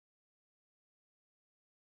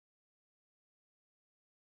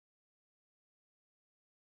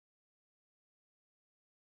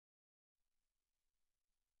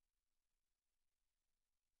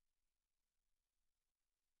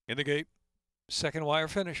in the gate. Second wire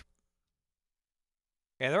finish.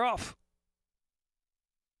 And they're off.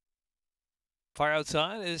 Far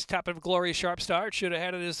outside is Top of Glory, sharp start. Should have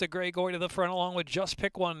had it as the gray going to the front along with Just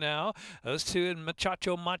Pick One now. Those two and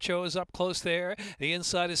Muchacho Macho is up close there. The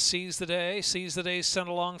inside is Seize the Day. Seize the Day sent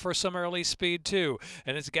along for some early speed too.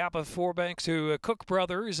 And it's gap of 4 banks to Cook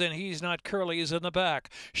Brothers, and He's Not Curly is in the back.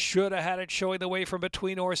 Should have had it showing the way from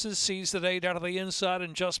between horses. Seize the Day down to the inside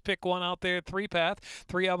and Just Pick One out there. 3-path.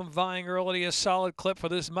 3 of them vying early. A solid clip for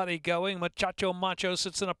this money going. Muchacho Macho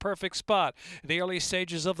sits in a perfect spot. The early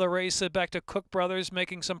stages of the race back to Cook Brothers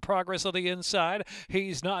making some progress on the inside.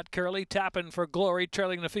 He's Not Curly tapping for Glory,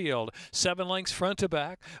 trailing the field. 7 lengths front to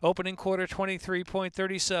back. Opening quarter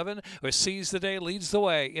 23.37. Where Seize the Day leads the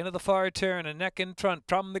way into the far turn and neck in front.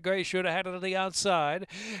 From the gray should have had it to the outside.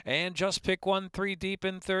 And Just Pick One 3 deep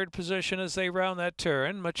in third position as they round that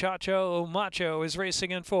turn. Muchacho Macho is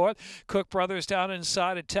racing in fourth. Cook Brothers down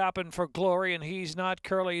inside and tapping for Glory, and He's Not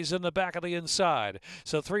Curly is in the back of the inside.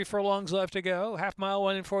 So 3 furlongs left to go. Half mile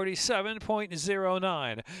 1:47.09.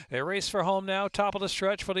 They race for home now, top of the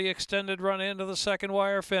stretch for the extended run into the second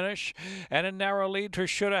wire finish. And a narrow lead for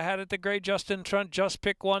Should Have Had It. The gray just in front. Just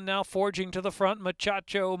Pick One now forging to the front.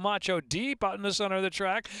 Muchacho Macho deep out in the center of the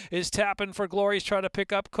track is tapping for Glory. He's trying to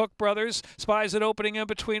pick up Cook Brothers. Spies it opening in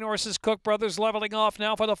between horses. Cook Brothers leveling off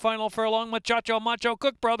now for the final furlong. Muchacho Macho,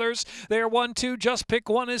 Cook Brothers. They're 1-2. Just Pick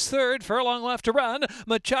One is third. Furlong left to run.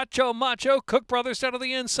 Muchacho Macho, Cook Brothers down to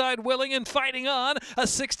the inside, willing and fighting on. A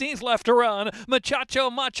 16th left to run. Muchacho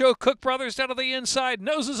Macho, Cook Brothers down to the inside,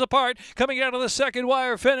 noses apart, coming out of the second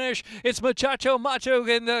wire finish. It's Muchacho Macho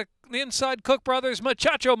and the inside Cook Brothers.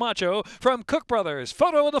 Muchacho Macho from Cook Brothers.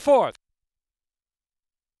 Photo of the fourth.